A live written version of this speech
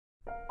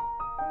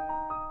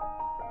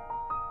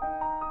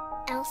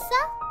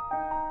Elsa?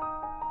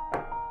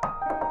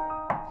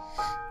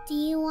 Do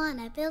you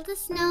want to build a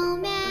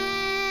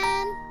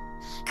snowman?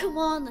 Come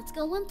on, let's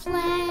go and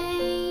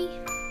play.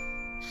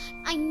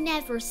 I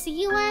never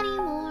see you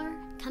anymore.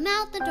 Come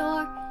out the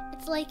door,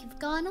 it's like you've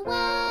gone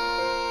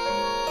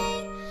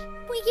away.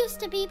 We used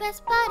to be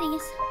best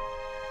buddies,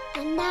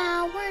 and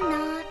now we're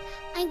not.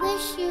 I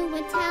wish you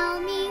would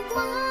tell me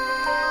why.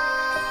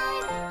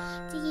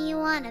 Do you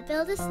want to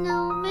build a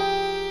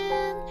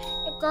snowman?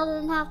 It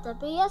doesn't have to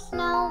be a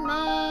snowman.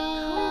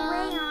 Go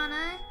away,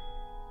 Anna.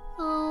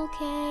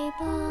 Okay,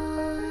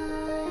 bye.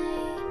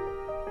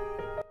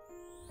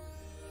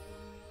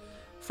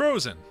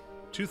 Frozen,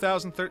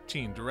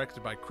 2013,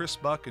 directed by Chris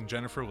Buck and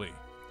Jennifer Lee.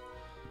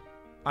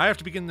 I have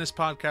to begin this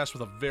podcast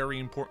with a very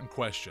important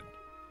question.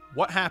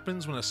 What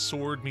happens when a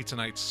sword meets an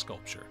ice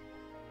sculpture?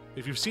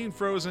 If you've seen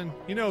Frozen,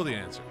 you know the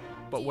answer.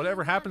 But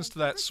whatever happens to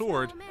that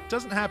sword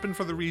doesn't happen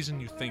for the reason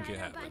you think it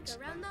happens.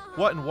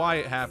 What and why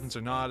it happens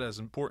are not as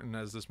important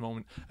as this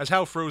moment as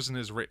how Frozen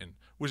is written,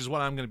 which is what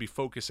I'm going to be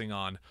focusing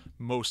on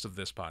most of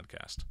this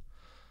podcast.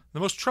 The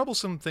most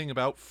troublesome thing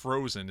about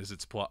Frozen is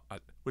its plot,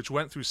 which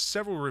went through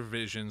several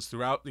revisions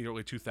throughout the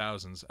early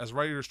 2000s as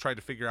writers tried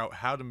to figure out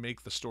how to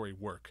make the story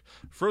work.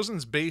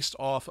 Frozen's based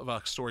off of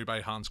a story by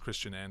Hans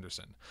Christian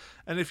Andersen,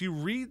 and if you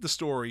read the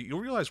story,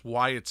 you'll realize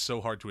why it's so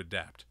hard to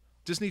adapt.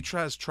 Disney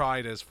has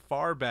tried as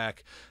far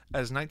back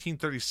as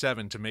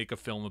 1937 to make a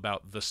film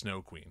about the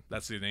Snow Queen.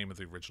 That's the name of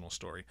the original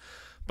story.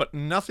 But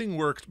nothing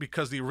worked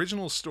because the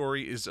original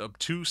story is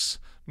obtuse,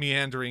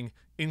 meandering,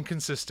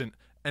 inconsistent,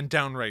 and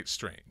downright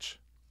strange.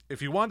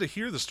 If you want to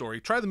hear the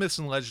story, try the Myths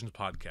and Legends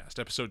podcast,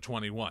 episode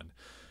 21.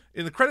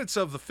 In the credits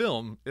of the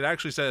film, it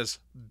actually says,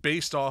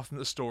 based off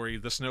the story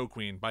The Snow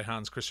Queen by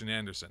Hans Christian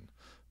Andersen.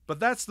 But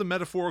that's the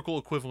metaphorical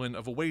equivalent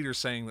of a waiter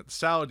saying that the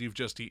salad you've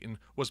just eaten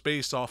was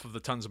based off of the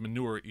tons of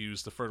manure it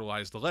used to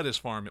fertilize the lettuce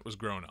farm it was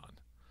grown on.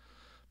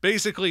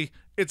 Basically,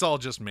 it's all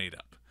just made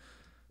up.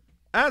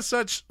 As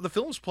such, the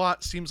film's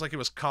plot seems like it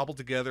was cobbled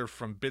together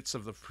from bits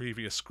of the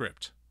previous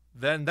script.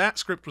 Then that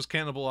script was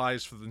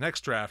cannibalized for the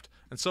next draft,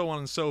 and so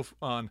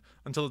on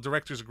until the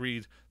directors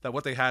agreed that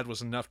what they had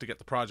was enough to get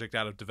the project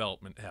out of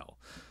development hell.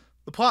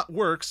 The plot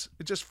works,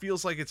 it just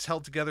feels like it's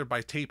held together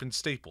by tape and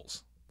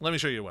staples. Let me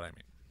show you what I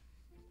mean.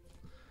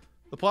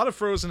 The plot of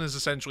Frozen is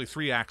essentially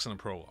 3 acts and a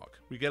prologue.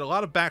 We get a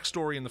lot of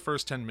backstory in the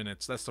first 10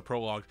 minutes, that's the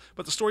prologue,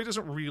 but the story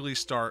doesn't really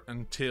start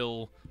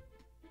until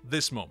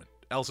this moment,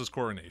 Elsa's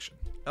coronation.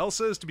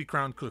 Elsa is to be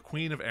crowned the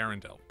Queen of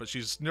Arendelle, but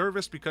she's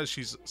nervous because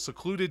she's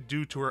secluded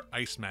due to her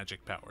ice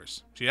magic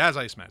powers. She has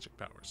ice magic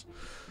powers.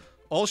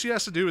 All she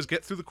has to do is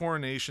get through the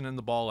coronation and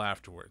the ball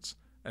afterwards,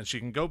 and she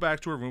can go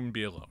back to her room and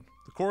be alone.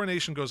 The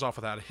coronation goes off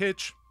without a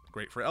hitch,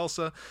 great for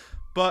Elsa,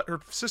 but her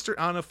sister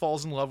Anna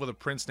falls in love with a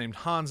prince named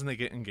Hans and they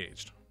get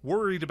engaged.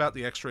 Worried about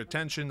the extra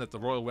attention that the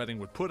royal wedding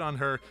would put on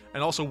her,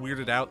 and also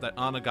weirded out that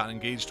Anna got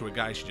engaged to a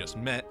guy she just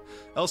met,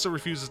 Elsa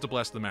refuses to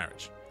bless the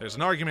marriage. There's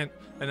an argument,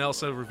 and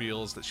Elsa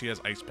reveals that she has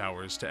ice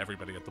powers to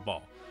everybody at the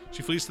ball.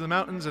 She flees to the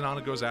mountains, and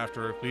Anna goes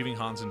after her, leaving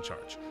Hans in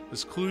charge. The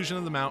seclusion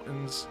of the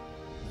mountains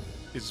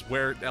is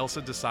where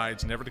Elsa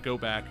decides never to go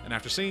back, and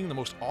after singing the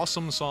most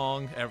awesome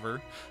song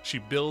ever, she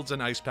builds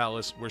an ice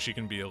palace where she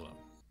can be alone.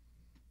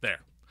 There.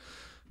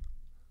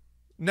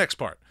 Next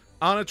part.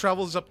 Anna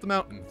travels up the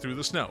mountain through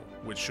the snow,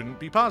 which shouldn't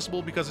be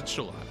possible because it's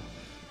July.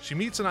 She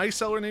meets an ice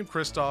seller named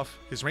Christophe,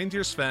 his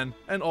reindeer Sven,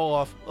 and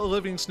Olaf, a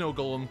living snow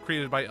golem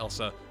created by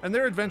Elsa, and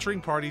their adventuring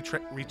party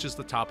reaches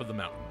the top of the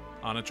mountain.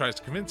 Anna tries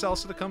to convince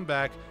Elsa to come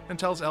back and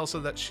tells Elsa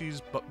that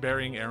she's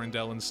burying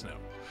Arendelle in snow.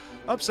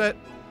 Upset,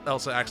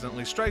 Elsa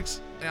accidentally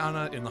strikes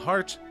Anna in the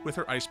heart with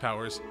her ice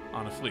powers.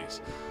 Anna flees,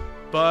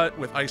 but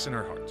with ice in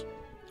her heart.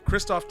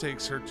 Christophe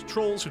takes her to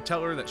trolls who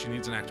tell her that she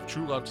needs an act of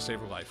true love to save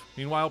her life.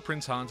 Meanwhile,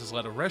 Prince Hans has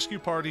led a rescue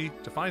party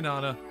to find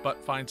Anna,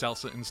 but finds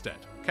Elsa instead,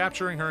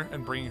 capturing her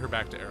and bringing her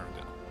back to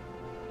Arendelle.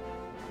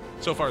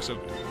 So far, so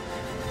good.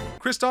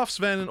 Christophe,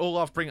 Sven, and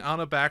Olaf bring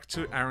Anna back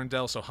to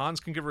Arendelle so Hans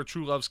can give her a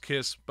true love's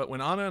kiss, but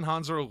when Anna and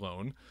Hans are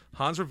alone,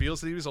 Hans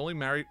reveals that he was only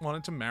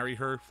wanted to marry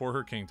her for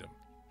her kingdom.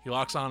 He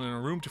locks Anna in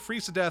a room to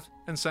freeze to death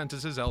and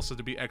sentences Elsa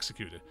to be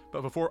executed.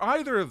 But before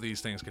either of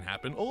these things can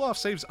happen, Olaf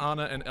saves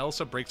Anna and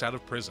Elsa breaks out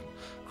of prison.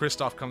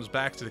 Christophe comes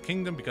back to the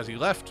kingdom because he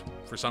left,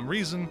 for some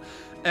reason,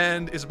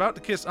 and is about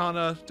to kiss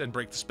Anna and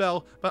break the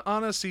spell, but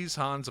Anna sees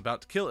Hans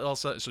about to kill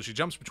Elsa, so she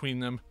jumps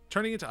between them,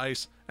 turning into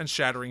ice and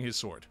shattering his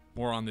sword.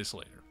 More on this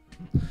later.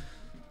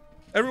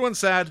 Everyone's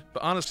sad,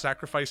 but Anna's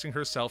sacrificing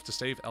herself to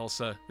save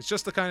Elsa. It's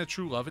just the kind of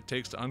true love it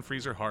takes to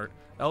unfreeze her heart.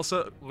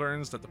 Elsa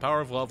learns that the power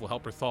of love will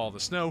help her thaw the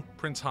snow.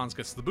 Prince Hans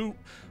gets the boot.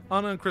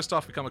 Anna and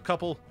Christophe become a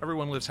couple.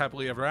 Everyone lives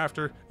happily ever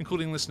after,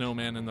 including the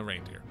snowman and the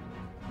reindeer.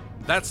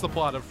 That's the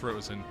plot of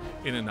Frozen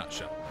in a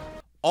nutshell.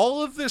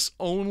 All of this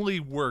only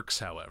works,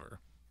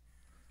 however,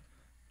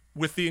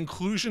 with the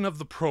inclusion of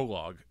the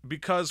prologue,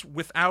 because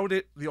without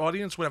it, the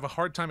audience would have a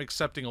hard time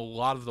accepting a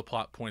lot of the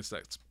plot points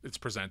that it's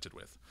presented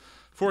with.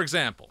 For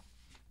example,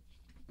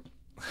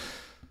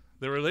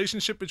 the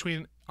relationship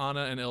between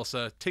Anna and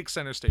Elsa takes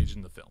center stage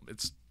in the film.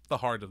 It's the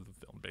heart of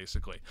the film,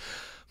 basically.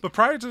 But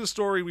prior to the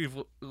story we've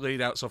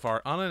laid out so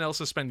far, Anna and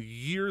Elsa spend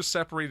years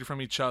separated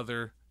from each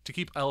other to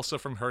keep Elsa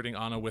from hurting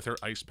Anna with her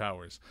ice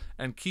powers,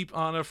 and keep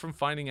Anna from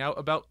finding out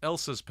about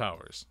Elsa's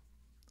powers.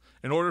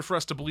 In order for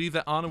us to believe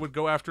that Anna would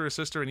go after her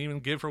sister and even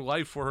give her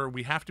life for her,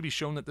 we have to be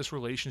shown that this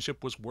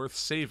relationship was worth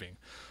saving.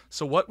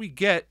 So what we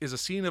get is a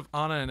scene of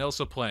Anna and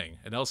Elsa playing,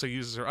 and Elsa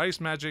uses her ice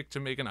magic to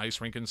make an ice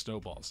rink and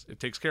snowballs. It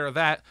takes care of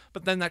that,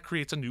 but then that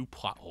creates a new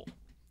plot hole.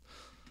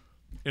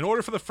 In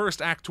order for the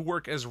first act to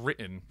work as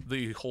written,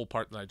 the whole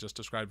part that I just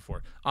described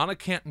before, Anna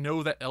can't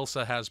know that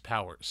Elsa has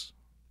powers.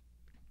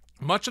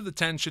 Much of the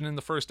tension in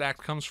the first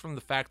act comes from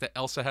the fact that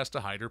Elsa has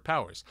to hide her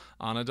powers.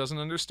 Anna doesn't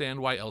understand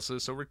why Elsa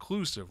is so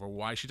reclusive, or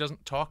why she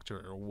doesn't talk to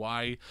her, or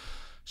why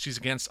she's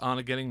against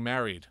Anna getting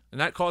married. And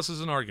that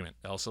causes an argument.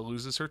 Elsa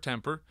loses her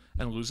temper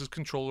and loses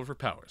control of her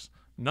powers.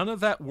 None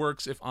of that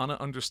works if Anna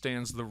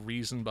understands the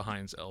reason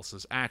behind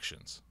Elsa's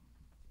actions.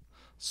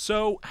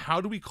 So, how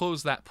do we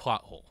close that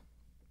plot hole?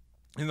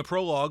 In the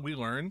prologue, we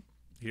learn,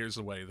 here's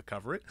the way to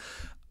cover it,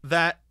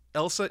 that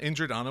Elsa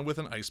injured Anna with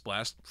an ice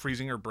blast,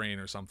 freezing her brain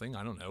or something.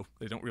 I don't know.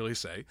 They don't really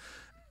say.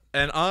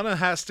 And Anna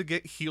has to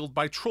get healed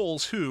by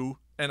trolls who,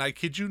 and I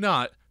kid you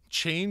not,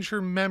 change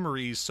her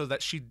memories so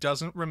that she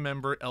doesn't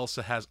remember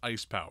Elsa has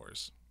ice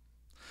powers.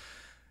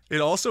 It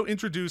also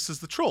introduces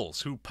the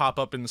trolls, who pop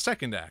up in the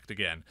second act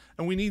again,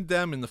 and we need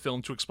them in the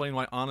film to explain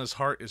why Anna's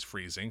heart is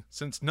freezing,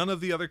 since none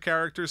of the other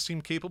characters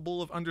seem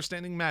capable of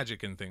understanding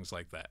magic and things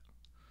like that.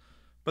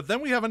 But then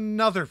we have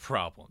another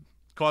problem.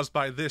 Caused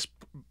by the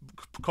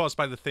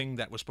thing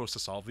that was supposed to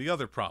solve the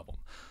other problem.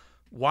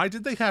 Why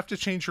did they have to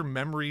change her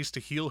memories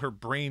to heal her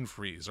brain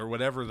freeze, or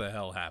whatever the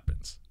hell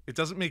happens? It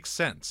doesn't make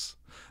sense.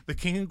 The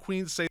king and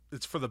queen say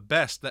it's for the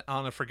best that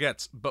Anna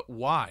forgets, but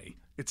why?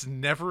 It's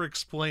never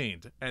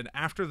explained, and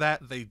after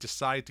that they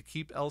decide to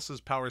keep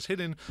Elsa's powers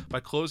hidden by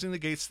closing the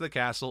gates to the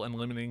castle and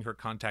limiting her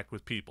contact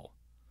with people.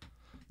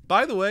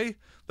 By the way,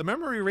 the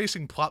memory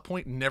erasing plot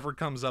point never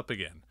comes up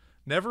again.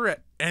 Never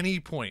at any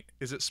point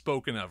is it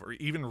spoken of or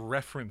even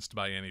referenced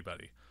by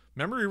anybody.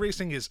 Memory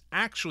erasing is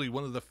actually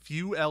one of the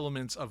few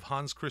elements of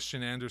Hans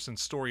Christian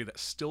Andersen's story that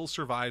still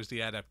survives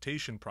the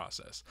adaptation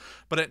process,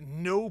 but at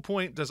no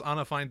point does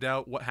Anna find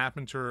out what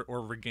happened to her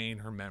or regain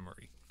her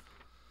memory.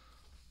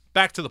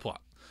 Back to the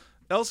plot.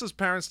 Elsa's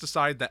parents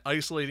decide that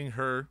isolating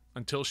her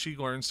until she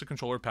learns to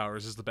control her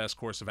powers is the best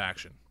course of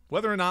action.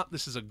 Whether or not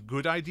this is a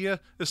good idea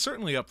is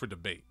certainly up for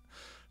debate.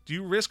 Do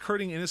you risk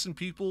hurting innocent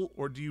people,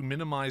 or do you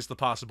minimize the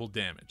possible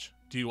damage?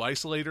 Do you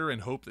isolate her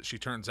and hope that she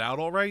turns out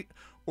alright,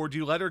 or do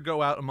you let her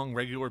go out among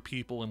regular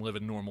people and live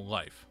a normal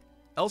life?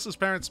 Elsa's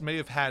parents may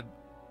have had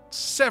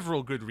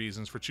several good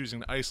reasons for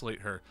choosing to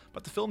isolate her,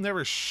 but the film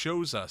never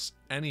shows us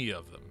any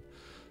of them.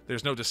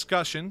 There's no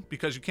discussion,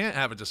 because you can't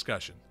have a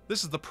discussion.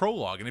 This is the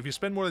prologue, and if you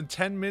spend more than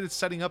 10 minutes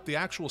setting up the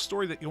actual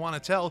story that you want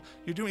to tell,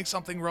 you're doing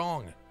something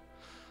wrong.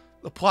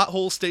 The plot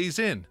hole stays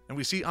in, and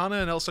we see Anna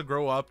and Elsa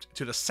grow up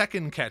to the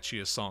second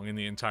catchiest song in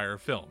the entire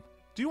film.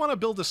 Do You Want to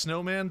Build a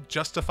Snowman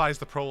justifies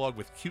the prologue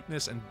with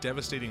cuteness and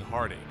devastating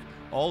heartache,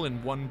 all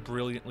in one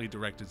brilliantly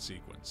directed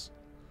sequence.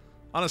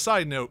 On a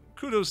side note,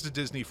 kudos to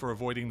Disney for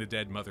avoiding the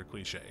dead mother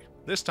cliche.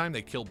 This time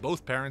they kill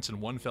both parents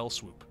in one fell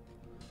swoop.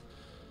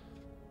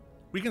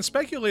 We can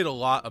speculate a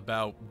lot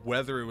about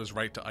whether it was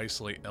right to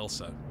isolate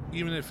Elsa,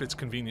 even if it's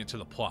convenient to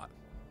the plot.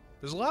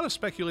 There's a lot of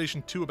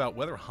speculation too about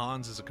whether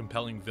Hans is a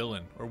compelling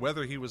villain, or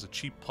whether he was a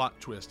cheap plot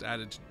twist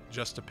added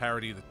just to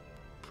parody the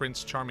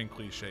Prince Charming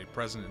cliche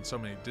present in so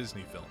many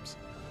Disney films.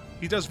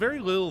 He does very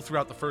little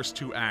throughout the first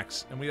two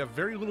acts, and we have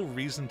very little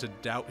reason to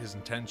doubt his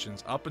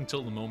intentions up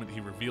until the moment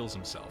he reveals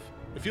himself.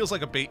 It feels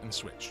like a bait and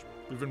switch.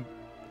 We've been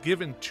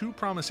given two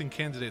promising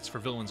candidates for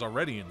villains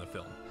already in the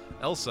film,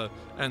 Elsa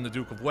and the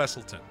Duke of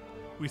Weselton.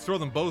 We throw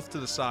them both to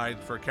the side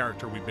for a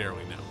character we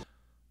barely know.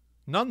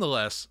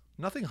 Nonetheless,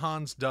 nothing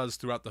Hans does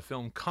throughout the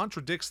film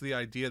contradicts the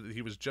idea that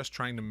he was just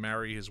trying to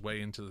marry his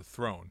way into the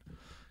throne.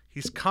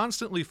 He's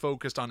constantly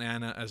focused on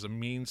Anna as a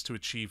means to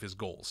achieve his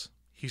goals.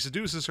 He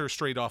seduces her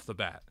straight off the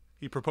bat.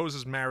 He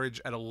proposes marriage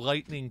at a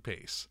lightning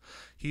pace.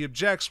 He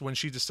objects when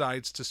she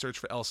decides to search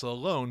for Elsa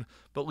alone,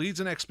 but leads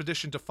an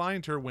expedition to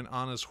find her when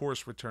Anna's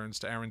horse returns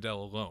to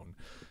Arendelle alone.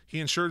 He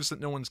ensures that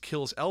no one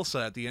kills Elsa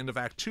at the end of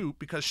Act 2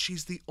 because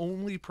she's the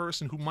only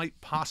person who might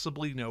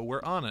possibly know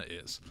where Anna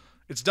is.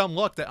 It's dumb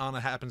luck that Anna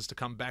happens to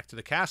come back to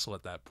the castle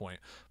at that point,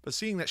 but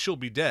seeing that she'll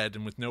be dead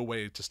and with no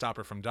way to stop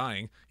her from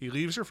dying, he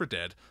leaves her for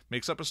dead,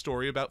 makes up a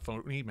story about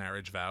phony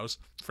marriage vows,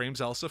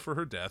 frames Elsa for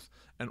her death,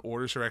 and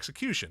orders her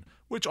execution,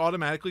 which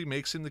automatically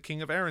makes him the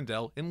king of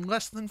Arendelle in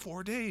less than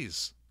 4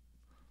 days.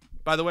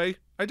 By the way,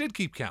 I did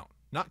keep count.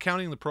 Not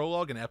counting the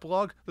prologue and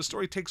epilogue, the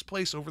story takes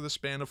place over the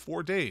span of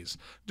 4 days,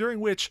 during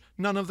which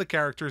none of the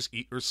characters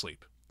eat or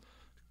sleep.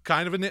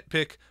 Kind of a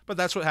nitpick, but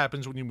that's what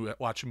happens when you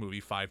watch a movie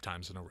 5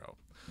 times in a row.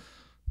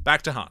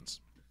 Back to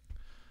Hans.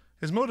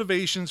 His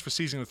motivations for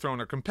seizing the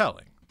throne are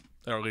compelling,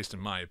 or at least in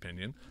my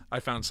opinion. I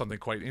found something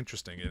quite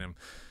interesting in him.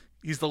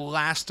 He's the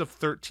last of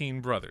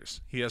 13 brothers.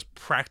 He has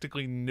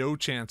practically no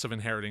chance of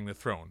inheriting the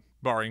throne,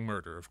 barring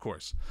murder, of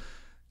course.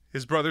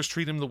 His brothers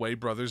treat him the way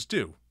brothers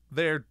do.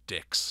 They're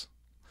dicks.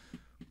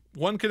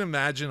 One can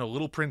imagine a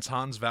little Prince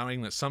Hans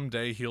vowing that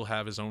someday he'll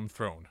have his own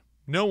throne.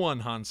 No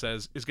one, Hans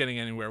says, is getting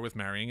anywhere with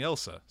marrying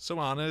Elsa, so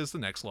Anna is the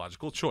next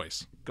logical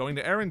choice. Going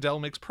to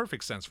Arendelle makes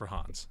perfect sense for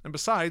Hans, and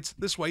besides,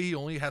 this way he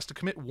only has to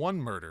commit one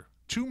murder.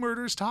 2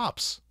 murders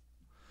tops.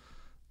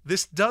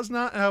 This does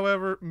not,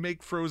 however,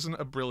 make Frozen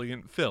a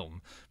brilliant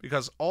film,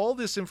 because all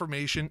this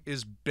information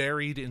is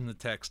buried in the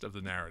text of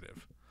the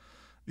narrative.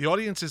 The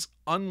audience is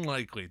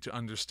unlikely to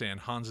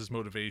understand Hans's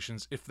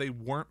motivations if they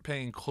weren't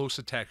paying close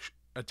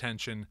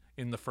attention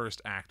in the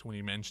first act when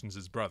he mentions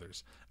his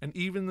brothers, and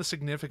even the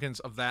significance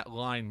of that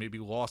line may be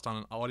lost on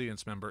an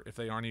audience member if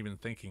they aren't even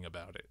thinking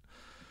about it.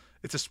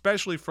 It's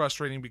especially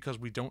frustrating because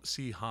we don't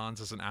see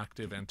Hans as an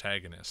active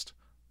antagonist.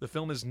 The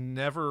film is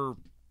never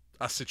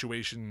a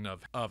situation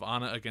of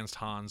Anna against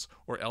Hans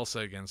or Elsa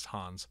against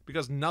Hans,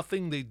 because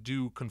nothing they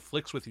do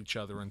conflicts with each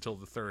other until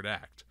the third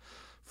act.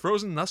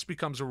 Frozen thus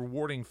becomes a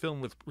rewarding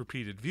film with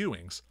repeated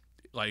viewings,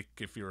 like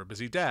if you're a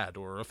busy dad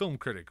or a film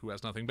critic who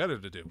has nothing better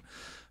to do.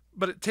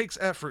 But it takes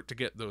effort to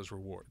get those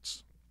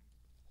rewards.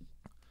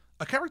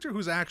 A character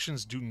whose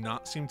actions do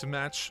not seem to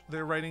match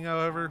their writing,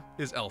 however,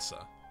 is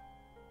Elsa.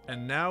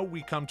 And now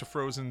we come to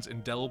Frozen's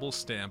indelible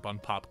stamp on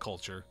pop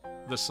culture,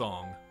 the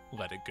song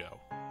Let It Go.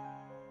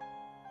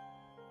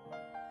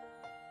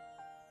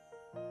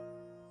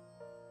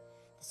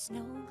 The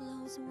snow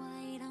glows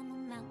white on the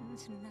mountain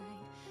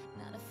tonight,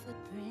 not a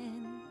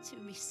footprint to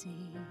be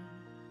seen.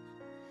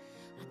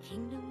 A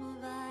kingdom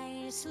of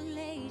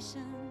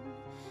isolation,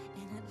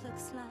 and it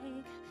looks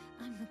like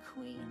I'm the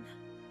queen.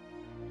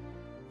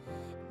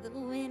 The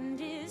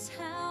wind is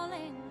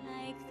howling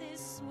like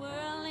this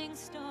swirling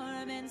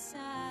storm inside.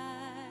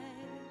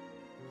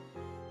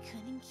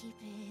 Couldn't keep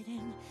it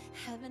in,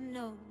 heaven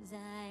knows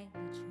I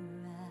tried.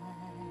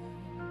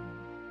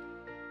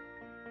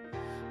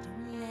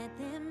 Don't let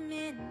them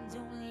in,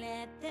 don't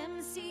let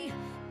them see.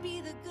 Be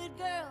the good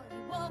girl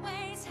you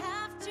always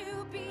have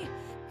to be.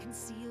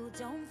 Conceal,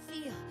 don't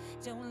feel,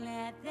 don't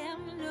let them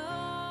know.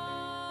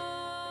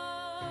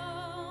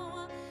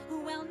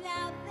 Well,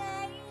 now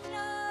they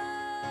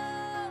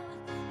know.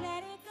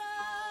 Let it go.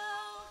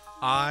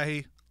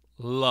 I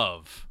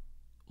love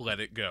Let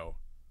It Go.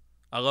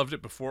 I loved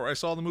it before I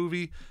saw the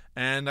movie,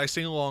 and I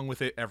sing along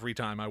with it every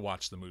time I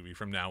watch the movie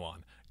from now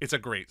on. It's a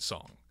great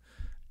song.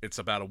 It's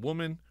about a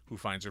woman who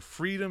finds her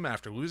freedom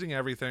after losing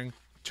everything,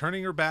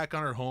 turning her back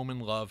on her home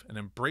and love, and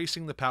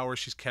embracing the power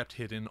she's kept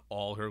hidden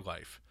all her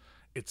life.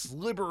 It's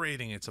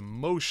liberating, it's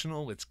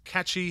emotional, it's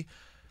catchy,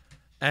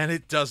 and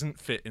it doesn't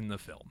fit in the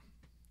film.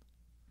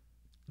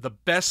 The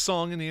best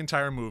song in the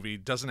entire movie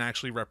doesn't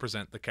actually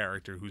represent the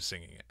character who's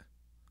singing it.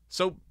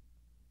 So,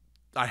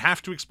 I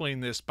have to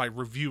explain this by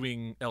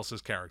reviewing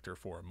Elsa's character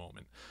for a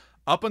moment.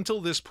 Up until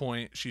this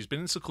point, she's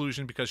been in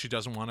seclusion because she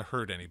doesn't want to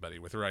hurt anybody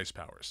with her ice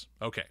powers.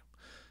 Okay,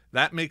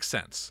 that makes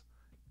sense.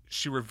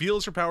 She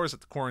reveals her powers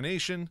at the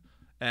coronation,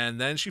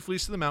 and then she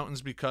flees to the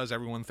mountains because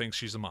everyone thinks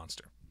she's a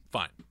monster.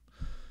 Fine.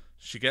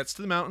 She gets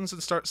to the mountains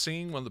and starts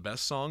singing one of the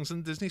best songs in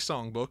the Disney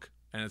songbook,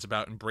 and it's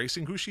about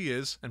embracing who she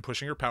is and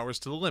pushing her powers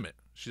to the limit.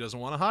 She doesn't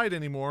want to hide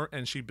anymore,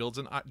 and she builds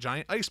a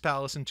giant ice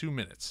palace in 2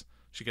 minutes.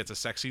 She gets a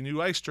sexy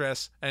new ice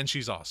dress, and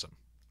she's awesome.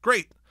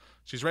 Great!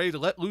 She's ready to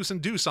let loose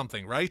and do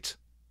something, right?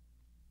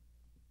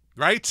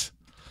 Right?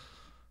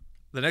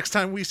 The next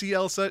time we see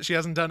Elsa, she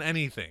hasn't done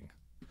anything.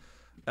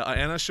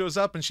 Anna shows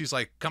up and she's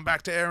like, come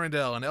back to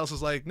Arendelle. And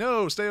Elsa's like,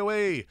 no, stay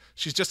away.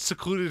 She's just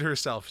secluded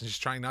herself and she's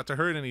trying not to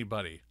hurt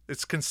anybody.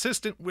 It's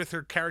consistent with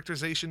her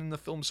characterization in the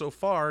film so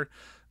far.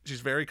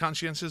 She's very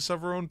conscientious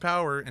of her own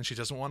power and she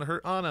doesn't want to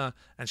hurt Anna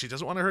and she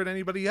doesn't want to hurt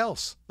anybody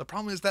else. The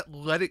problem is that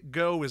Let It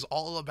Go is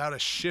all about a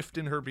shift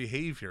in her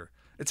behavior.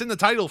 It's in the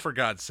title, for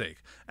God's sake.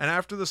 And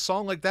after the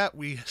song like that,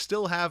 we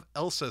still have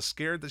Elsa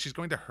scared that she's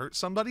going to hurt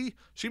somebody?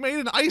 She made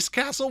an ice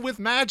castle with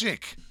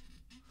magic!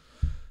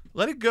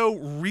 Let It Go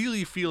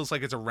really feels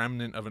like it's a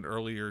remnant of an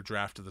earlier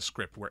draft of the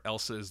script where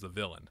Elsa is the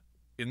villain.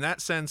 In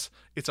that sense,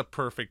 it's a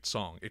perfect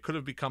song. It could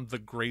have become the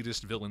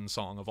greatest villain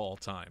song of all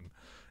time.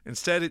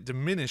 Instead, it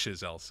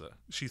diminishes Elsa.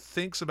 She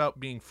thinks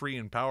about being free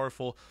and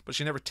powerful, but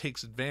she never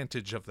takes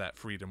advantage of that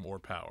freedom or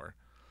power.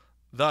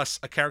 Thus,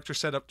 a character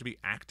set up to be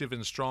active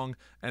and strong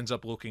ends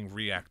up looking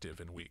reactive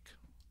and weak.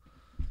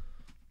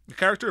 The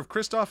character of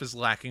Christophe is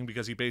lacking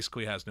because he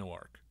basically has no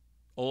arc.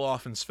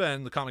 Olaf and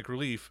Sven, the comic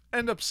relief,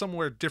 end up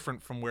somewhere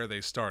different from where they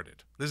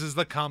started. This is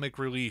the comic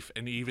relief,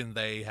 and even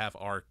they have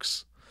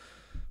arcs.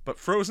 But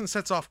Frozen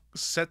sets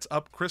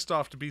up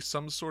Christophe to be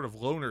some sort of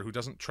loner who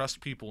doesn't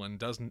trust people and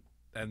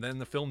then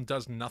the film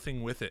does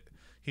nothing with it.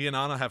 He and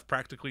Anna have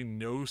practically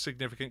no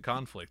significant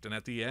conflict, and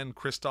at the end,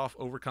 Christophe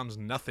overcomes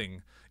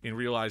nothing in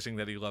realizing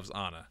that he loves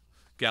Anna,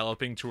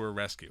 galloping to her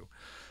rescue.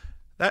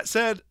 That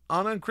said,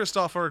 Anna and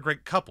Christophe are a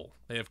great couple.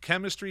 They have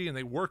chemistry and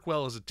they work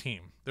well as a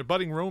team. Their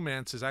budding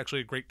romance is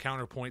actually a great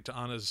counterpoint to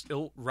Anna's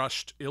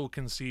rushed,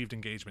 ill-conceived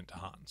engagement to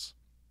Hans.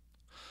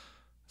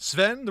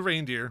 Sven, the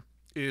reindeer,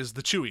 is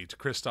the Chewie to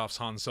Christophe's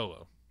Han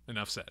Solo.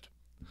 Enough said.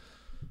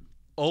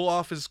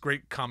 Olaf is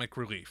great comic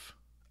relief.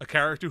 A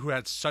character who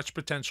had such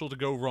potential to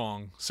go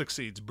wrong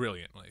succeeds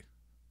brilliantly.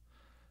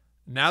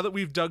 Now that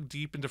we've dug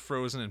deep into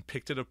Frozen and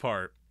picked it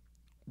apart,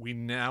 we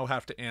now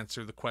have to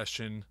answer the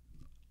question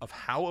of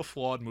how a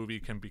flawed movie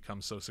can become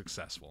so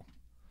successful.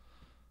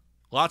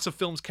 Lots of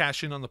films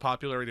cash in on the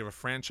popularity of a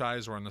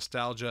franchise or on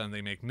nostalgia and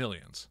they make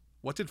millions.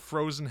 What did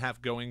Frozen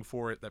have going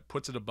for it that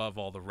puts it above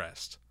all the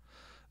rest?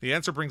 The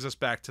answer brings us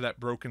back to that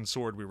broken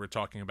sword we were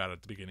talking about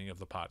at the beginning of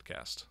the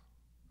podcast.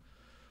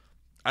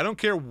 I don't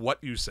care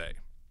what you say.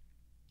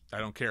 I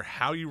don't care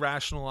how you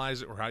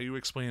rationalize it or how you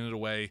explain it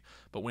away,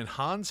 but when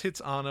Hans hits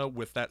Anna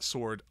with that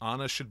sword,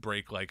 Anna should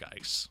break like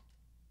ice.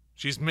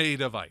 She's made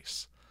of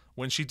ice.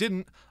 When she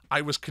didn't, I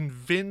was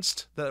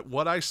convinced that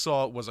what I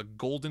saw was a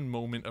golden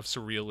moment of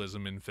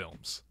surrealism in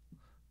films.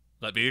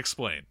 Let me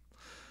explain.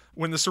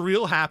 When the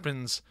surreal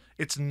happens,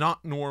 it's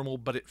not normal,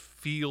 but it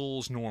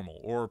feels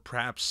normal. Or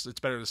perhaps it's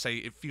better to say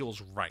it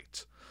feels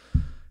right.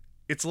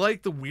 It's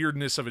like the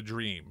weirdness of a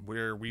dream,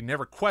 where we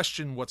never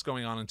question what's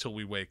going on until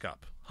we wake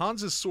up.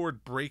 Hans's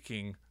sword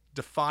breaking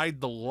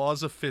defied the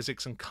laws of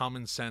physics and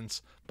common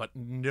sense, but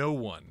no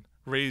one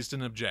raised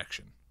an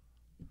objection.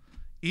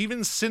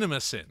 Even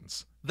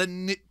CinemaSins, the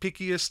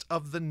nitpickiest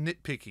of the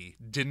nitpicky,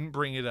 didn't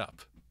bring it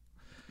up.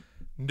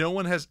 No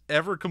one has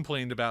ever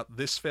complained about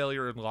this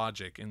failure in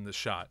logic in the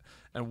shot,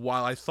 and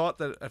while I thought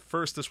that at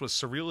first this was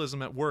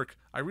surrealism at work,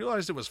 I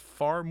realized it was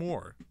far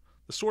more.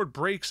 The sword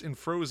breaks in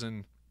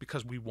Frozen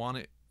because we want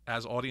it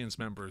as audience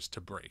members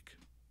to break.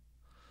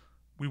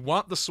 We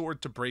want the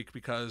sword to break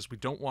because we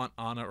don't want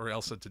Anna or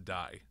Elsa to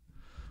die.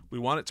 We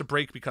want it to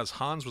break because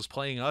Hans was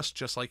playing us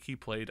just like he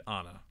played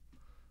Anna.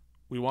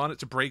 We want it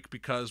to break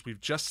because we've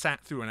just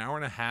sat through an hour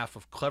and a half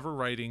of clever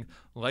writing,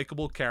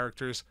 likable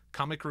characters,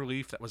 comic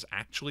relief that was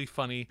actually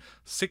funny,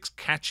 6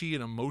 catchy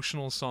and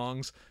emotional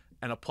songs,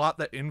 and a plot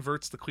that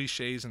inverts the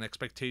cliches and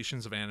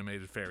expectations of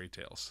animated fairy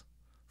tales.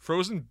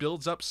 Frozen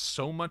builds up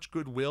so much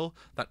goodwill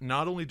that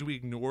not only do we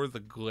ignore the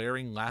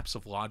glaring lapse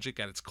of logic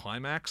at its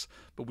climax,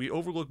 but we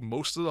overlook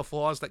most of the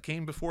flaws that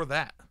came before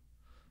that.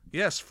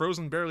 Yes,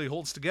 Frozen barely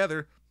holds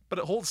together, but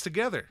it holds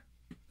together,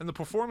 and the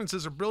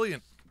performances are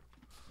brilliant.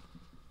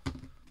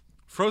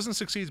 Frozen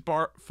succeeds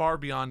far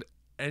beyond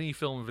any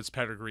film of its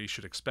pedigree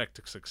should expect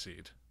to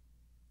succeed.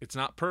 It's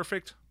not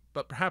perfect,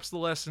 but perhaps the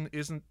lesson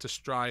isn't to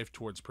strive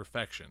towards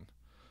perfection.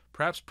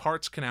 Perhaps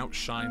parts can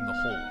outshine the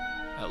whole.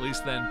 At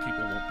least then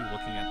people won't be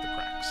looking at the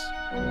cracks.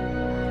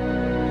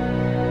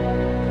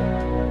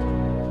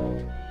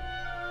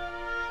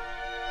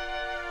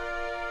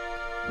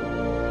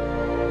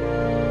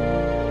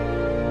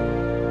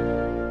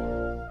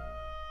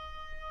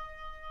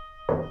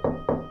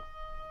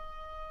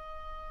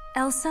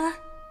 Elsa?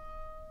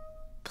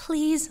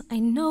 Please, I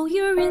know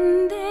you're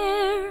in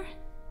there.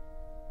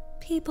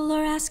 People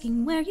are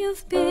asking where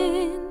you've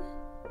been.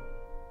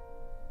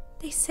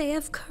 They say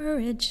have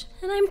courage,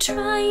 and I'm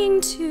trying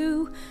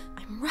to.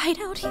 I'm right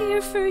out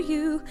here for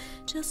you.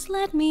 Just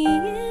let me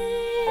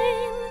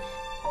in.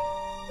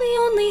 We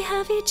only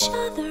have each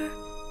other.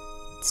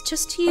 It's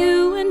just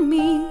you and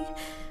me.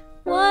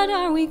 What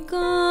are we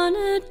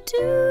gonna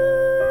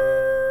do?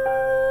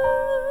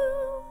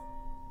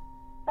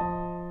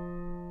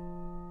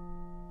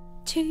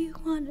 Do you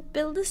want to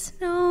build a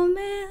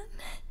snowman?